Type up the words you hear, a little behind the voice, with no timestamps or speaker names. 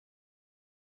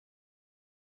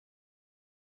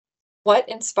What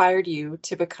inspired you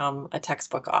to become a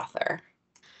textbook author?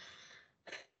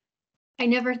 I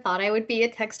never thought I would be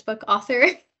a textbook author.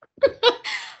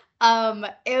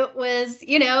 It was,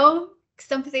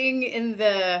 something in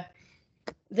the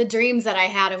dreams that I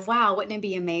had of, wow, wouldn't it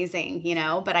be amazing,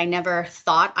 but I never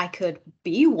thought I could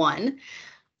be one.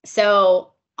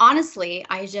 So, honestly,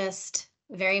 I just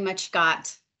very much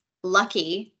got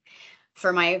lucky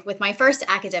for my with my first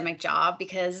academic job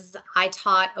because I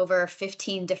taught over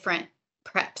 15 different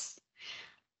preps.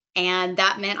 And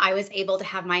that meant I was able to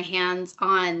have my hands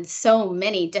on so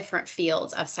many different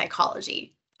fields of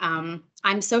psychology. I'm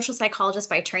a social psychologist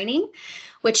by training,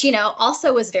 which,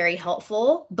 also was very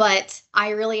helpful, but I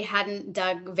really hadn't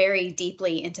dug very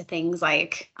deeply into things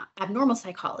like abnormal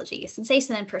psychology,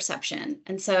 sensation and perception.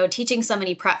 And so teaching so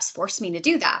many preps forced me to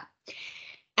do that.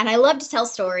 And I love to tell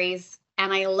stories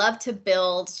and I love to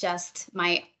build just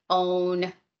my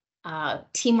own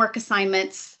teamwork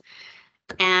assignments,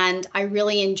 and I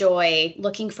really enjoy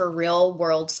looking for real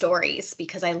world stories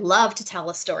because I love to tell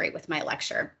a story with my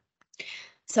lecture.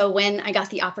 So when I got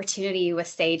the opportunity with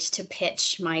Sage to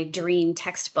pitch my dream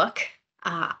textbook,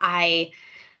 I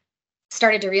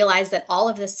started to realize that all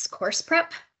of this course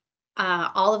prep,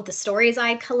 all of the stories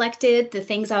I collected, the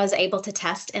things I was able to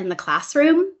test in the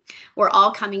classroom were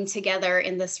all coming together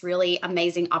in this really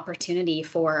amazing opportunity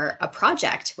for a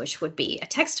project, which would be a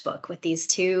textbook with these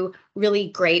two really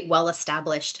great, well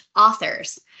established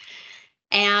authors.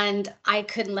 And I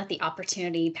couldn't let the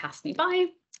opportunity pass me by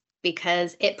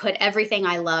because it put everything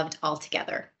I loved all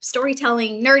together: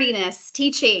 storytelling, nerdiness,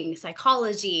 teaching,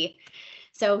 psychology.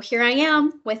 So here I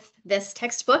am with this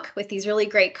textbook with these really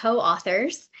great co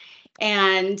authors.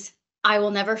 And I will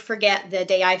never forget the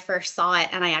day I first saw it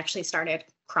and I actually started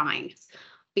crying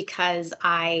because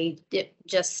it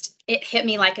hit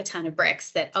me like a ton of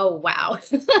bricks that, oh, wow.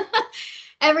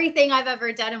 Everything I've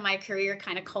ever done in my career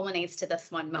kind of culminates to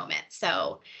this one moment.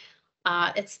 So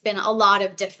it's been a lot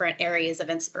of different areas of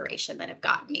inspiration that have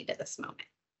gotten me to this moment.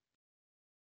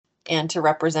 And to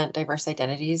represent diverse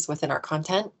identities within our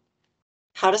content?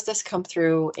 How does this come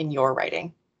through in your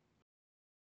writing?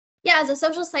 Yeah, as a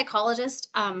social psychologist,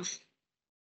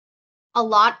 a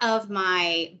lot of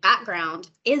my background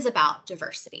is about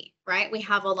diversity, right? We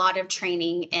have a lot of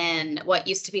training in what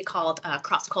used to be called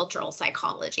cross-cultural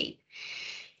psychology.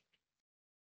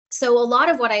 So a lot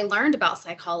of what I learned about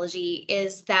psychology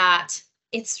is that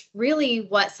it's really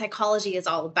what psychology is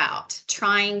all about,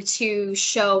 trying to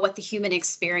show what the human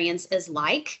experience is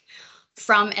like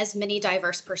from as many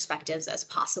diverse perspectives as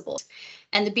possible.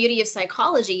 And the beauty of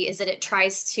psychology is that it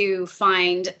tries to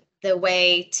find the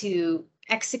way to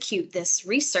execute this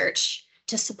research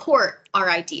to support our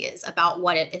ideas about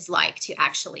what it is like to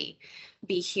actually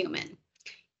be human.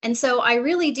 And so I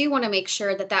really do want to make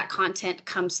sure that that content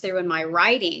comes through in my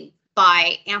writing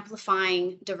by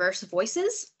amplifying diverse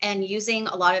voices and using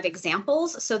a lot of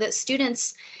examples so that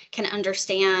students can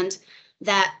understand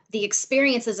that the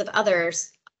experiences of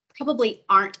others probably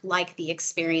aren't like the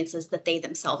experiences that they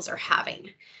themselves are having.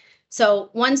 So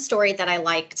one story that I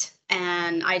liked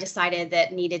and I decided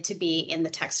that needed to be in the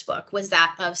textbook was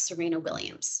that of Serena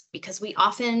Williams, because we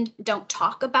often don't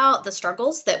talk about the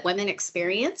struggles that women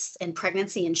experience in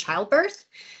pregnancy and childbirth,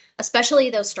 especially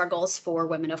those struggles for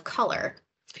women of color.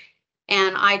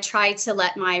 And I try to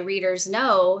let my readers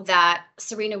know that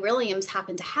Serena Williams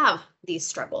happened to have these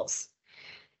struggles.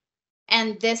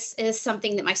 And this is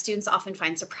something that my students often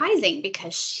find surprising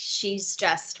because she's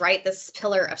just, right, this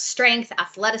pillar of strength,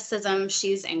 athleticism.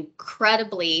 She's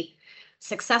incredibly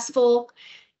successful.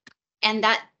 And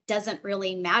that doesn't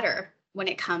really matter when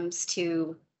it comes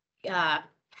to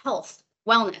health,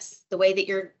 wellness, the way that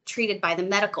you're treated by the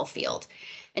medical field.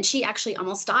 And she actually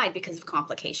almost died because of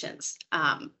complications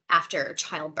after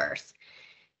childbirth.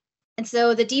 And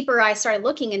so the deeper I started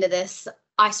looking into this,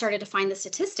 I started to find the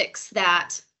statistics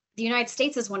that the United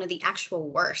States is one of the actual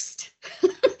worst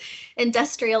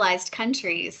industrialized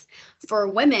countries for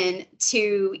women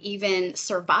to even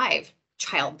survive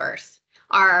childbirth.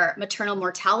 Our maternal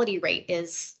mortality rate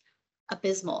is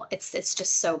abysmal. It's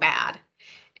just so bad.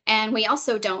 And we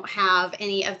also don't have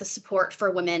any of the support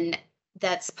for women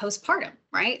that's postpartum,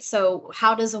 right? So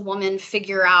how does a woman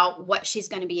figure out what she's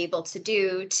going to be able to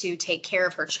do to take care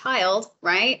of her child,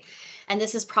 right? And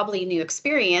this is probably a new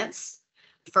experience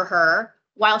for her,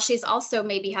 while she's also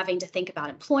maybe having to think about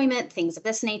employment, things of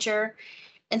this nature.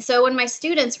 And so when my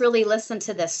students really listen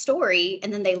to this story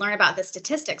and then they learn about the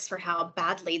statistics for how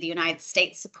badly the United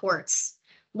States supports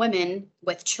women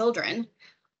with children,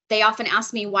 they often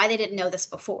ask me why they didn't know this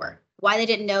before, why they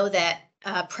didn't know that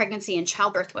pregnancy and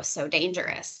childbirth was so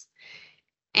dangerous.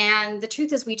 And the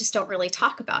truth is, we just don't really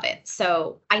talk about it.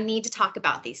 So I need to talk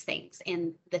about these things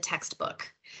in the textbook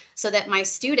so that my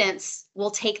students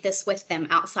will take this with them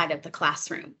outside of the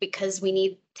classroom, because we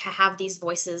need to have these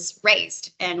voices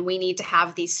raised and we need to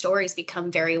have these stories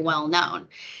become very well known.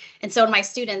 And so when my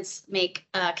students make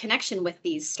a connection with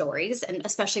these stories, and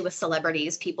especially with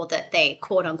celebrities, people that they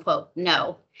quote unquote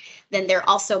know, then they're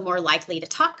also more likely to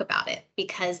talk about it,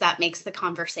 because that makes the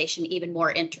conversation even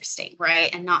more interesting,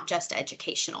 right? And not just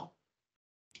educational.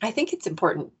 I think it's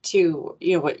important to,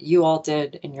 what you all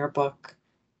did in your book,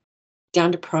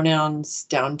 down to pronouns,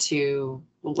 down to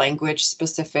language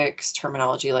specifics,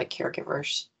 terminology like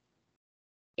caregivers.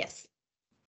 Yes.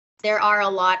 There are a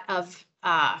lot of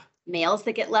males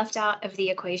that get left out of the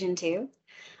equation too.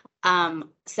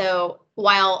 So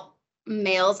while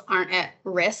males aren't at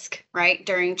risk, right,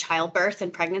 during childbirth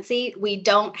and pregnancy, we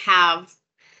don't have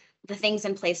the things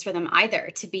in place for them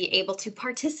either to be able to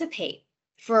participate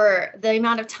for the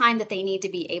amount of time that they need to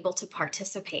be able to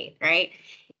participate, right,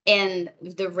 in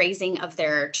the raising of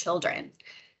their children.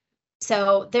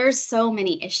 So there's so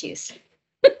many issues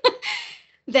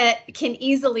that can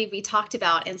easily be talked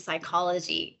about in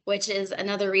psychology, which is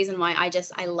another reason why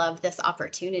I love this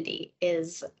opportunity.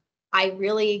 Is I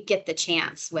really get the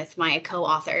chance with my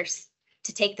co-authors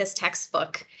to take this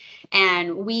textbook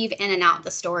and weave in and out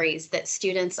the stories that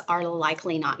students are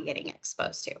likely not getting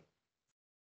exposed to.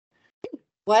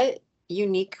 What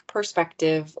unique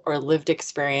perspective or lived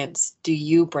experience do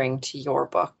you bring to your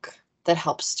book that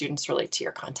helps students relate to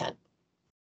your content?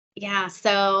 Yeah,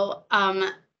 so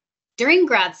during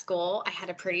grad school, I had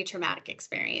a pretty traumatic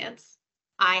experience.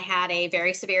 I had a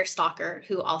very severe stalker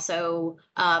who also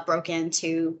broke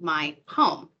into my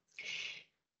home.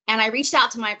 And I reached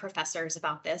out to my professors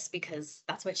about this, because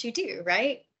that's what you do,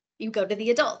 right? You go to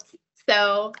the adults.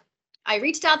 So I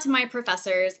reached out to my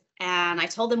professors and I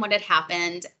told them what had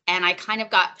happened. And I kind of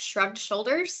got shrugged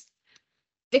shoulders,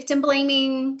 victim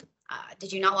blaming.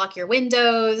 Did you not lock your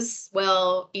windows?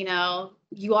 Well,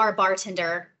 you are a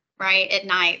bartender, right, at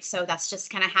night. So that's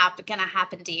just gonna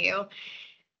happen to you.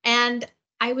 And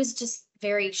I was just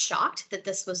very shocked that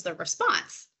this was the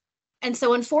response. And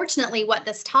so, unfortunately, what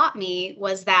this taught me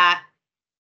was that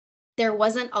there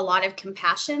wasn't a lot of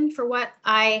compassion for what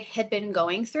I had been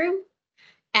going through,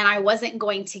 and I wasn't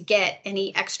going to get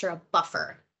any extra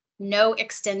buffer. No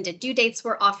extended due dates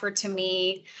were offered to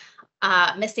me.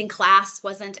 Missing class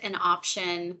wasn't an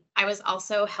option. I was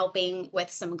also helping with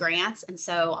some grants, and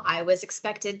so I was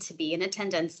expected to be in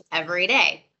attendance every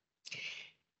day.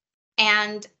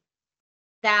 And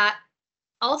that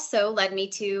also led me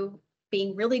to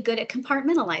being really good at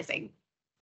compartmentalizing.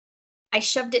 I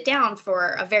shoved it down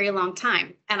for a very long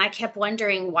time, and I kept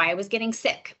wondering why I was getting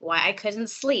sick, why I couldn't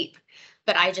sleep,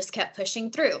 but I just kept pushing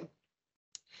through.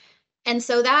 And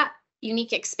so that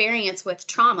unique experience with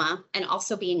trauma and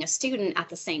also being a student at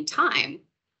the same time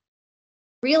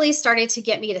really started to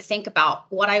get me to think about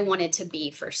what I wanted to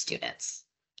be for students.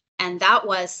 And that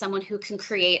was someone who can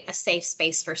create a safe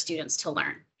space for students to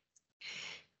learn.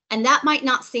 And that might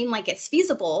not seem like it's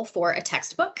feasible for a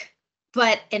textbook,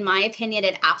 but in my opinion,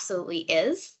 it absolutely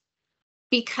is.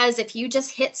 Because if you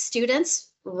just hit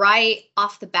students right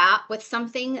off the bat with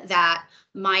something that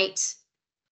might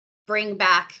bring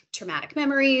back traumatic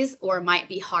memories or might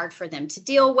be hard for them to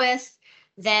deal with,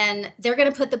 then they're going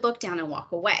to put the book down and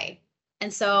walk away.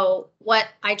 And so what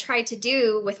I tried to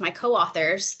do with my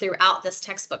co-authors throughout this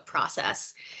textbook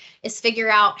process is figure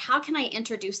out, how can I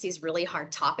introduce these really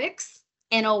hard topics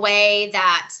in a way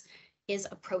that is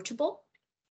approachable,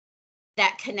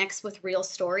 that connects with real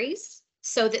stories,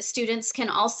 so that students can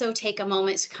also take a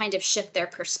moment to kind of shift their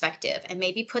perspective and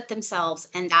maybe put themselves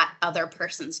in that other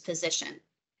person's position.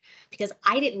 Because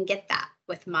I didn't get that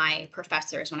with my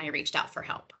professors when I reached out for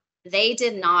help. They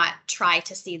did not try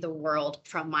to see the world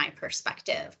from my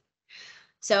perspective.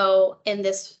 So in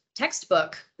this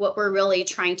textbook, what we're really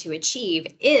trying to achieve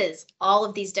is all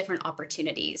of these different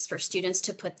opportunities for students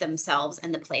to put themselves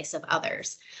in the place of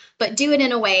others, but do it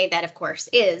in a way that, of course,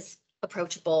 is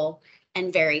approachable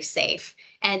and very safe,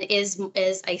 and is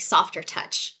a softer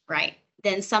touch, right,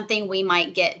 than something we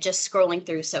might get just scrolling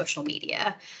through social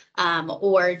media,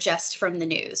 or just from the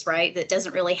news, right, that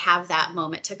doesn't really have that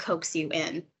moment to coax you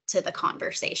in to the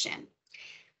conversation.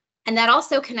 And that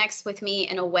also connects with me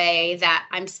in a way that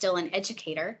I'm still an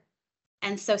educator.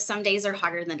 And so some days are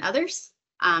harder than others.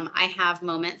 I have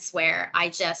moments where I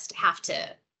just have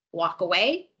to walk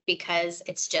away because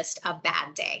it's just a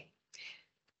bad day.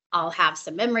 I'll have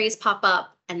some memories pop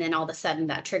up, and then all of a sudden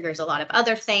that triggers a lot of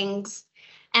other things.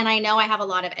 And I know I have a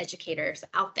lot of educators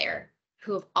out there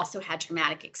who have also had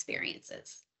traumatic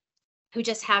experiences. who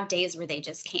just have days where they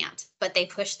just can't, but they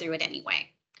push through it anyway.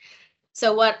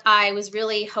 So what I was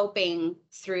really hoping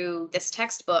through this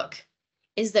textbook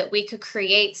is that we could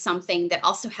create something that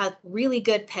also had really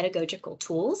good pedagogical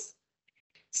tools.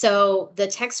 So the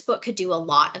textbook could do a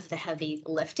lot of the heavy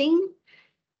lifting.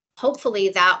 Hopefully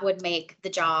that would make the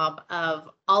job of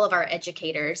all of our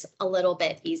educators a little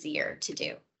bit easier to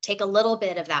do. Take a little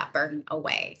bit of that burden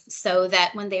away so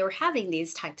that when they were having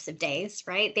these types of days,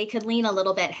 right, they could lean a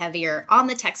little bit heavier on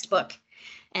the textbook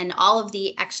and all of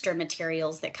the extra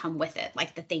materials that come with it,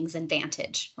 like the things in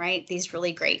Vantage, right? These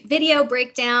really great video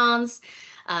breakdowns,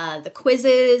 the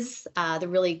quizzes, the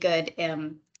really good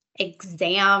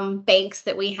exam banks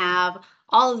that we have,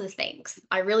 all of the things.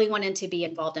 I really wanted to be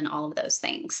involved in all of those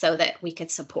things so that we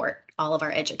could support all of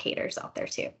our educators out there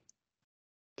too.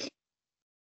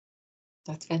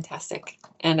 That's fantastic.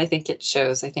 And I think it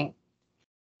shows. I think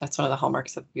that's one of the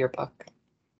hallmarks of your book.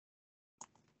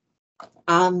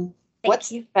 What's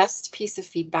the best piece of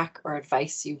feedback or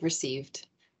advice you've received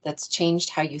that's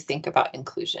changed how you think about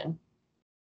inclusion?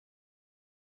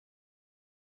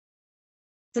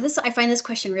 So I find this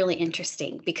question really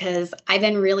interesting because I've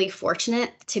been really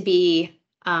fortunate to be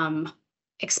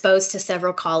exposed to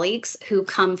several colleagues who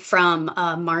come from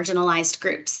marginalized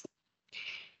groups.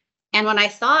 And when I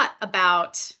thought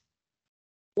about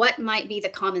what might be the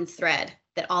common thread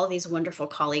that all of these wonderful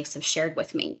colleagues have shared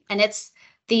with me, and it's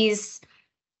these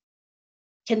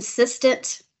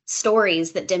consistent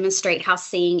stories that demonstrate how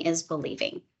seeing is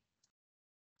believing.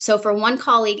 So for one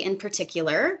colleague in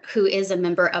particular, who is a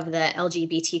member of the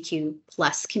LGBTQ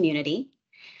plus community,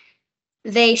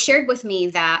 they shared with me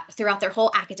that throughout their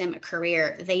whole academic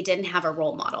career, they didn't have a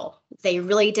role model. They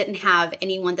really didn't have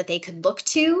anyone that they could look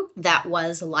to that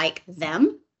was like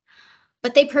them,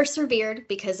 but they persevered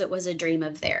because it was a dream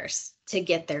of theirs to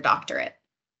get their doctorate.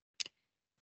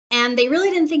 And they really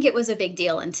didn't think it was a big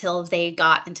deal until they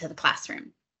got into the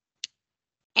classroom.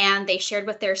 And they shared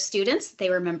with their students, they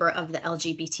were a member of the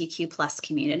LGBTQ plus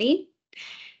community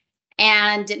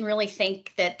and didn't really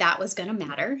think that that was going to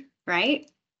matter,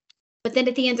 right? But then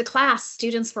at the end of class,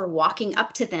 students were walking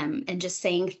up to them and just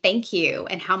saying thank you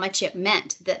and how much it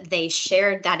meant that they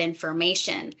shared that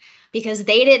information because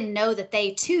they didn't know that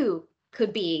they too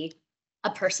could be a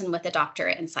person with a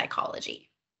doctorate in psychology.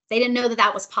 They didn't know that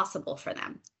that was possible for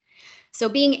them. So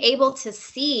being able to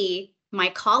see my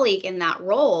colleague in that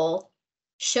role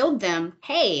showed them,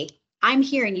 hey, I'm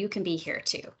here and you can be here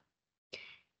too.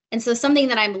 And so something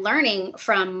that I'm learning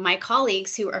from my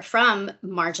colleagues who are from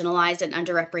marginalized and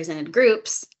underrepresented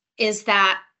groups is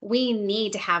that we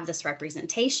need to have this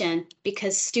representation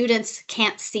because students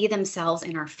can't see themselves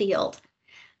in our field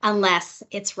unless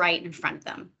it's right in front of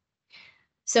them.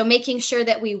 So making sure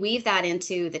that we weave that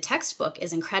into the textbook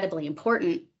is incredibly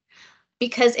important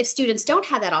because if students don't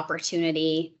have that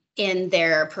opportunity in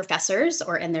their professors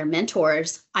or in their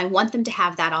mentors, I want them to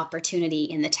have that opportunity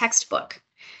in the textbook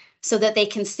so that they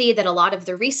can see that a lot of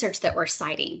the research that we're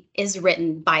citing is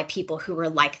written by people who are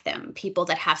like them, people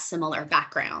that have similar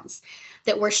backgrounds,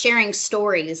 that we're sharing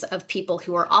stories of people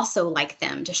who are also like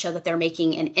them to show that they're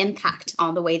making an impact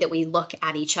on the way that we look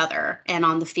at each other and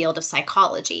on the field of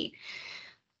psychology.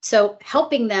 So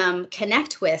helping them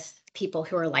connect with people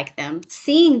who are like them,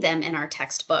 seeing them in our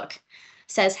textbook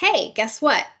says, hey, guess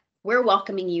what? We're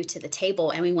welcoming you to the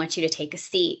table and we want you to take a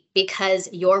seat because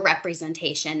your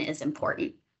representation is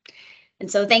important. And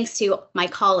so thanks to my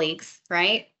colleagues,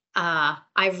 right,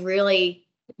 I've really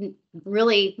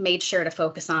made sure to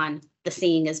focus on the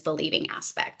seeing is believing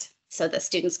aspect so that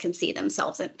students can see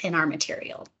themselves in our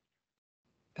material.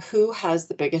 Who has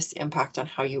the biggest impact on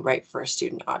how you write for a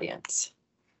student audience?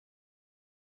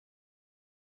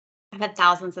 I've had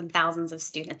thousands and thousands of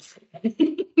students.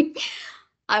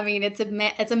 I mean, it's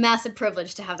a massive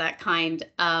privilege to have that kind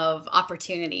of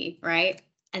opportunity, right?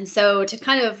 And so to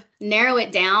kind of narrow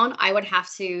it down, I would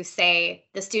have to say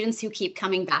the students who keep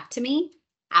coming back to me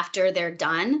after they're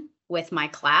done with my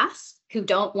class, who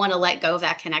don't want to let go of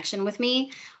that connection with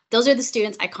me, those are the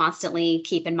students I constantly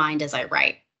keep in mind as I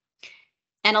write.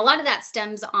 And a lot of that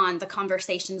stems on the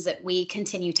conversations that we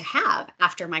continue to have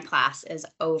after my class is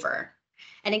over.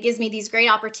 And it gives me these great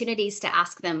opportunities to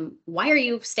ask them, why are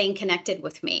you staying connected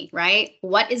with me, right?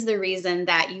 What is the reason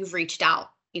that you've reached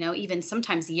out, even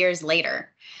sometimes years later?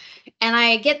 And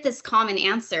I get this common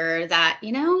answer that,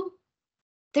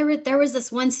 there was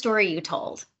this one story you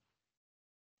told,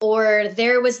 or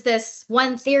there was this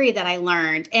one theory that I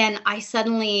learned, and I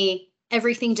suddenly,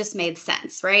 everything just made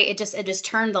sense, right? It just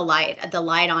turned the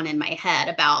light on in my head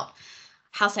about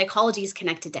how psychology is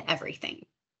connected to everything.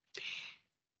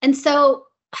 And so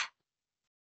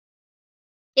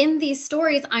in these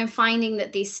stories, I'm finding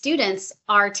that these students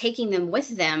are taking them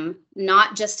with them,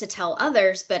 not just to tell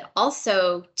others, but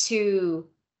also to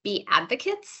be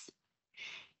advocates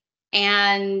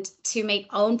and to make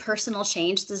own personal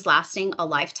change that's lasting a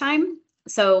lifetime.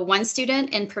 So, one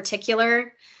student in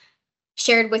particular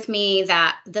shared with me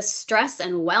that the stress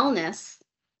and wellness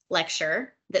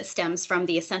lecture that stems from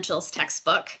the Essentials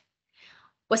textbook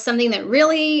was something that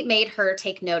really made her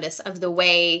take notice of the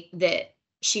way that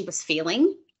she was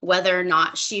feeling, whether or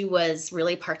not she was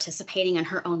really participating in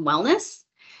her own wellness.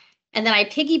 And then I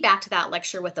piggybacked that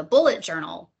lecture with a bullet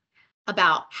journal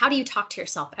about how do you talk to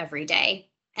yourself every day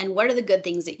and what are the good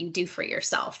things that you do for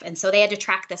yourself. And so they had to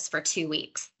track this for 2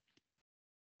 weeks.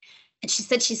 And she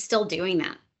said she's still doing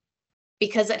that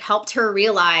because it helped her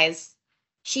realize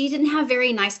she didn't have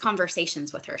very nice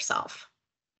conversations with herself.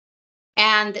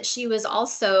 And that she was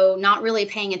also not really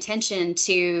paying attention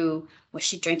to, was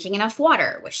she drinking enough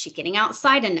water? Was she getting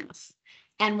outside enough?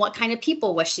 And what kind of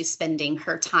people was she spending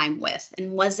her time with?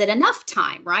 And was it enough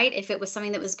time, right? If it was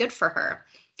something that was good for her.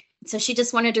 So she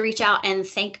just wanted to reach out and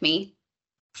thank me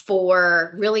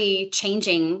for really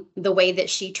changing the way that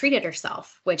she treated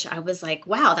herself, which I was like,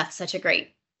 wow, that's such a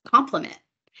great compliment.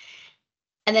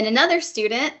 And then another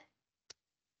student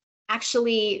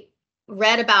actually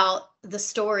read about the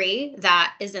story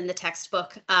that is in the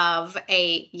textbook of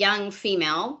a young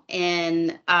female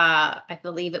in, I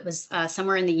believe it was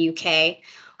somewhere in the UK,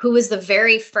 who was the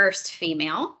very first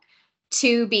female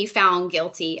to be found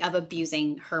guilty of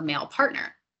abusing her male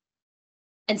partner.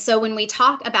 And so when we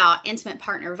talk about intimate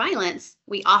partner violence,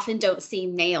 we often don't see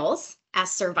males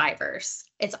as survivors.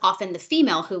 It's often the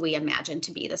female who we imagine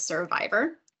to be the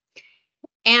survivor.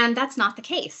 And that's not the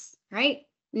case, right?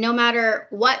 No matter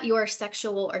what your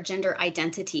sexual or gender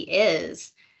identity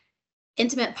is,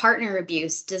 intimate partner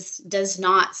abuse does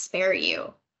not spare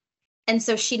you. And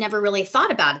so she never really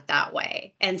thought about it that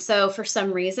way. And so for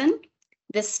some reason,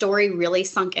 this story really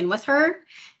sunk in with her.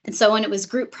 And so when it was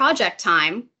group project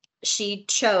time, she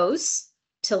chose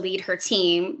to lead her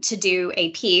team to do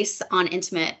a piece on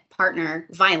intimate partner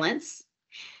violence.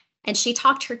 And she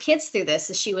talked her kids through this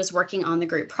as she was working on the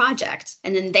group project.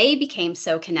 And then they became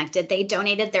so connected, they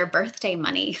donated their birthday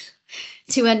money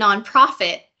to a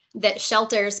nonprofit that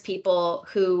shelters people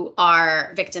who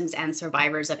are victims and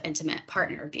survivors of intimate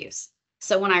partner abuse.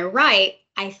 So when I write,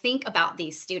 I think about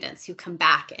these students who come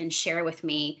back and share with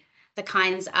me the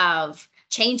kinds of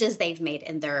changes they've made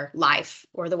in their life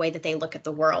or the way that they look at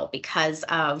the world because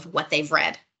of what they've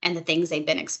read and the things they've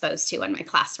been exposed to in my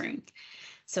classroom.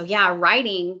 So yeah,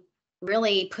 writing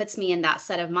really puts me in that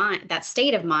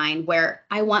state of mind where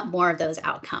I want more of those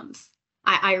outcomes.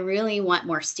 I really want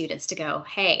more students to go,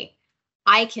 hey,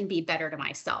 I can be better to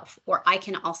myself, or I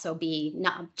can also be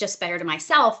not just better to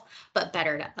myself, but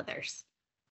better to others.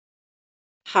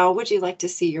 How would you like to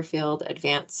see your field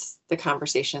advance the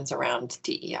conversations around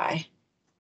DEI?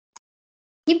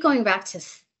 Keep going back to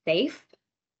safe,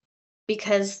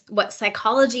 because what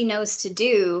psychology knows to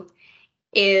do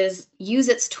is use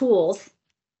its tools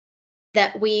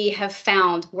that we have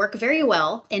found work very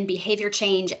well in behavior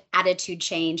change, attitude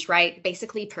change, right?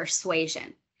 Basically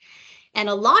persuasion. And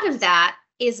a lot of that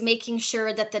is making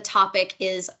sure that the topic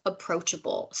is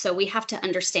approachable. So we have to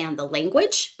understand the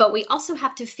language, but we also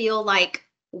have to feel like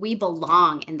we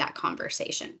belong in that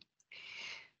conversation.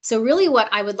 So really what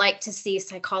I would like to see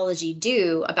psychology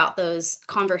do about those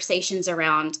conversations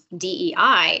around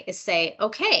DEI is say,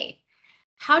 okay,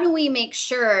 how do we make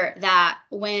sure that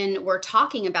when we're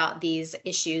talking about these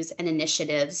issues and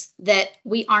initiatives that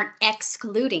we aren't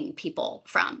excluding people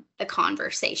from the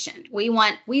conversation? We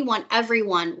want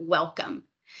everyone welcome.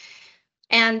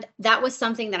 And that was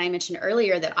something that I mentioned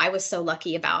earlier that I was so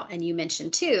lucky about, and you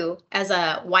mentioned too, as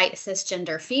a white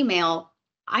cisgender female,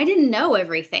 I didn't know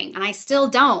everything, and I still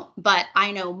don't, but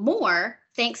I know more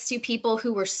thanks to people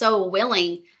who were so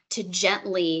willing to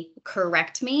gently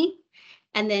correct me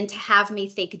and then to have me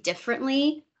think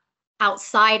differently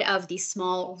outside of the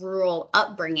small rural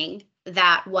upbringing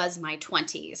that was my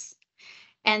 20s.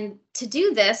 And to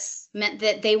do this meant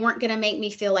that they weren't going to make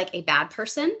me feel like a bad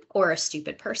person or a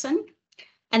stupid person.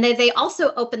 And they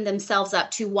also opened themselves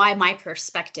up to why my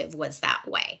perspective was that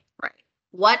way, right?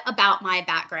 What about my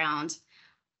background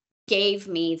gave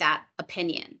me that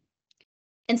opinion?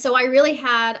 And so I really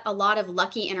had a lot of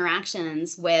lucky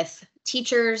interactions with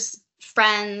teachers,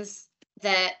 friends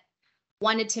that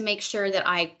wanted to make sure that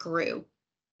I grew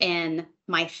in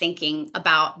my thinking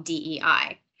about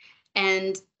DEI.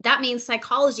 And that means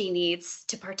psychology needs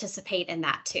to participate in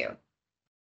that too.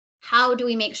 How do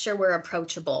we make sure we're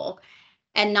approachable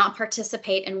and not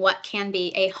participate in what can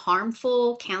be a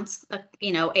harmful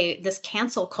this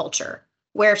cancel culture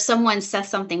where if someone says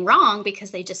something wrong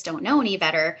because they just don't know any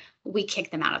better, we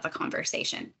kick them out of the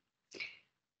conversation.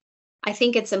 I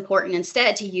think it's important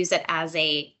instead to use it as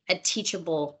a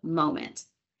teachable moment.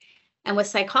 And with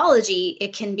psychology,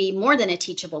 it can be more than a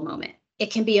teachable moment.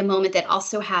 It can be a moment that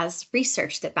also has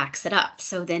research that backs it up.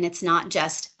 So then it's not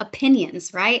just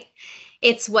opinions, right?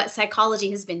 It's what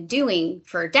psychology has been doing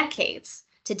for decades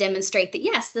to demonstrate that,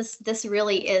 yes, this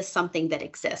really is something that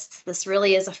exists. This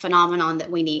really is a phenomenon that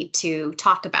we need to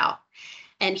talk about.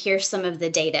 And here's some of the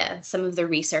data, some of the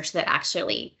research that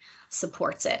actually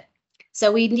supports it.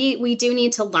 So we do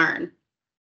need to learn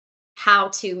how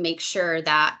to make sure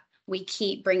that we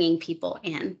keep bringing people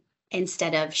in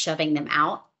instead of shoving them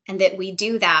out, and that we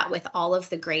do that with all of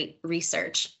the great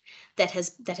research that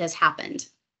has happened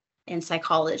in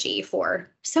psychology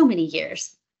for so many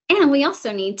years. And we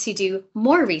also need to do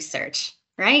more research,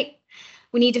 right?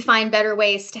 We need to find better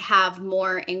ways to have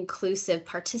more inclusive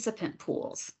participant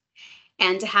pools,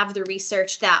 and to have the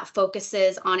research that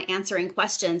focuses on answering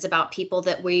questions about people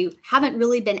that we haven't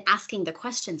really been asking the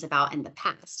questions about in the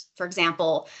past. For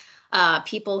example,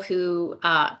 people who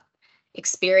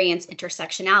experience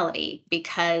intersectionality,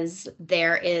 because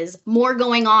there is more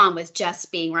going on with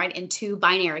just being right in two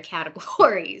binary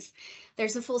categories.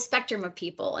 There's a full spectrum of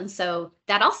people. And so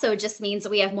that also just means that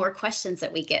we have more questions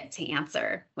that we get to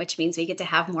answer, which means we get to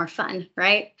have more fun,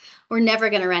 right? We're never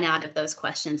going to run out of those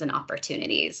questions and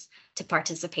opportunities to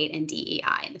participate in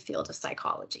DEI in the field of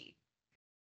psychology.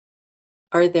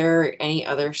 Are there any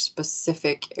other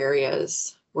specific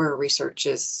areas where research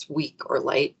is weak or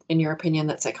light, in your opinion,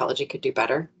 that psychology could do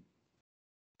better?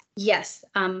 Yes,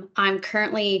 I'm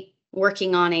currently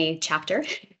working on a chapter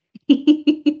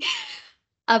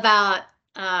about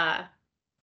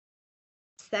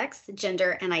sex,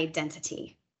 gender, and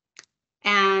identity.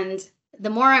 And the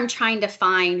more I'm trying to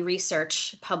find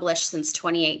research published since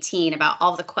 2018 about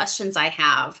all the questions I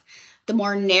have, the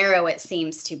more narrow it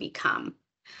seems to become.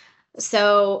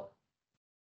 So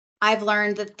I've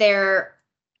learned that there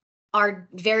are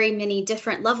very many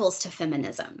different levels to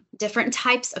feminism, different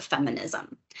types of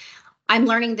feminism. I'm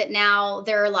learning that now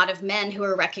there are a lot of men who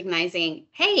are recognizing,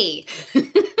 hey,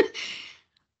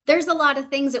 there's a lot of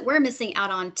things that we're missing out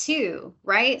on too,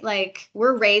 right? Like,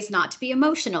 we're raised not to be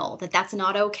emotional, that's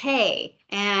not okay.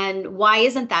 And why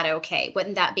isn't that okay?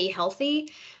 Wouldn't that be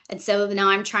healthy? And so now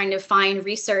I'm trying to find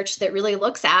research that really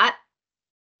looks at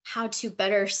how to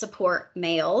better support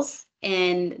males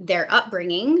in their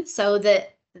upbringing so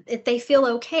that they feel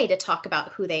okay to talk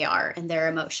about who they are and their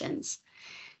emotions.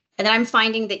 And then I'm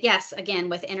finding that, yes, again,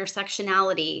 with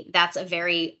intersectionality, that's a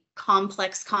very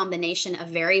complex combination of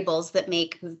variables that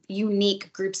make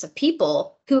unique groups of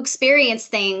people who experience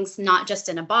things not just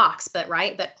in a box, but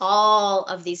all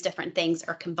of these different things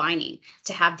are combining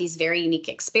to have these very unique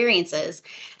experiences.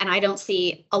 And I don't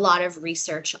see a lot of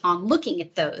research on looking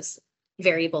at those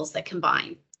variables that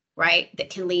combine, right, that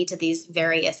can lead to these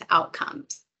various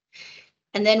outcomes.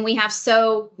 And then we have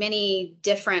so many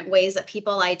different ways that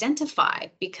people identify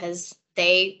because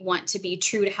they want to be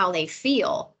true to how they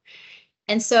feel.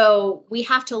 And so we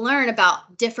have to learn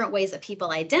about different ways that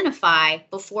people identify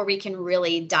before we can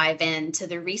really dive into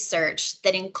the research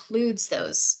that includes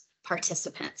those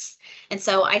participants. And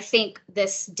so I think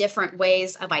this different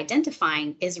ways of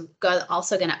identifying is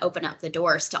also going to open up the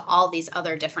doors to all these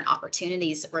other different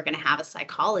opportunities that we're going to have as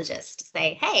psychologists to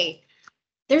say, hey,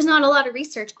 there's not a lot of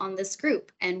research on this group,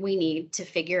 and we need to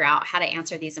figure out how to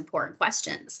answer these important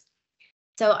questions.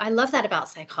 So I love that about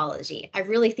psychology. I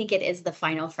really think it is the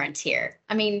final frontier.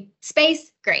 I mean,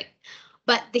 space, great.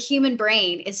 But the human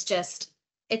brain is just,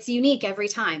 it's unique every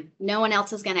time. No one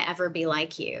else is going to ever be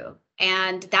like you.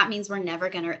 And that means we're never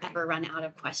going to ever run out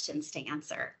of questions to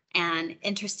answer and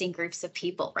interesting groups of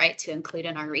people, right, to include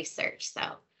in our research. So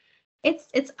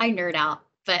I nerd out,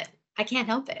 but I can't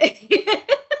help it.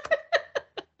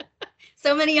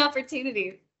 So many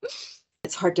opportunities.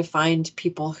 It's hard to find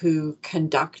people who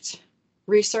conduct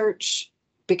research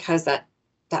because that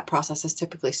process has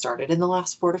typically started in the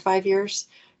last 4 to 5 years.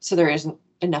 So there isn't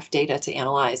enough data to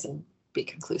analyze and be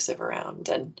conclusive around.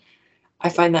 And I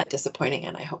find that disappointing,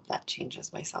 and I hope that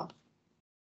changes myself.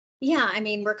 Yeah, I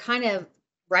mean, we're kind of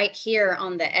right here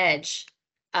on the edge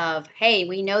of, hey,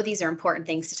 we know these are important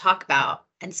things to talk about,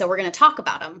 and so we're going to talk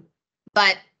about them.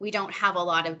 But we don't have a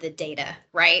lot of the data,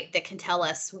 right, that can tell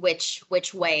us which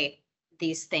way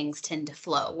these things tend to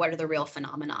flow. What are the real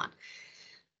phenomenon?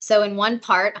 So in one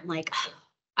part, I'm like, oh,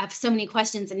 I have so many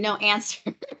questions and no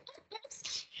answers.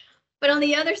 But on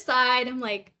the other side, I'm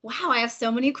like, wow, I have so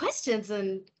many questions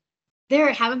and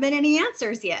there haven't been any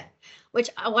answers yet, which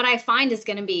what I find is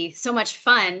going to be so much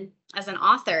fun as an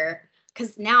author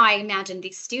Because now I imagine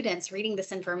these students reading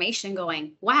this information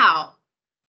going, wow,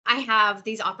 I have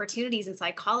these opportunities in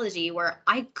psychology where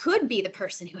I could be the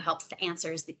person who helps to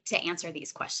answer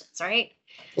these questions, right?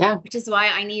 Yeah. Which is why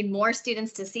I need more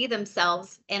students to see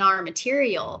themselves in our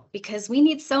material, because we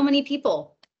need so many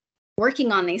people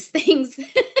working on these things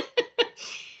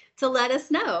to let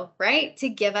us know, right? To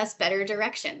give us better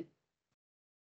direction.